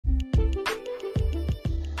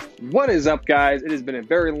What is up, guys? It has been a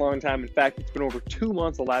very long time. In fact, it's been over 2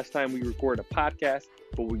 months the last time we recorded a podcast,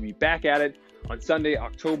 but we'll be back at it on Sunday,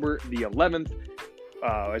 October the 11th,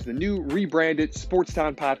 as the new rebranded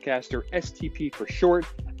Sportstown podcast, or STP for short.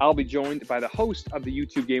 I'll be joined by the host of the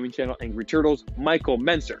YouTube gaming channel Angry Turtles, Michael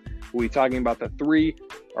Menser. We'll be talking about the 3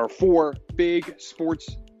 or 4 big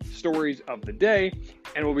sports stories of the day,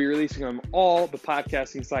 and we'll be releasing them on all the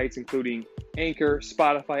podcasting sites, including Anchor,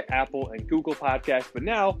 Spotify, Apple, and Google Podcasts. But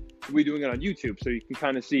now we'll be doing it on YouTube, so you can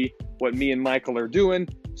kind of see what me and Michael are doing.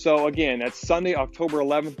 So again, that's Sunday, October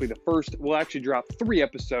 11th, will be the first. We'll actually drop 3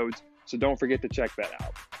 episodes, so don't forget to check that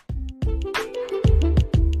out.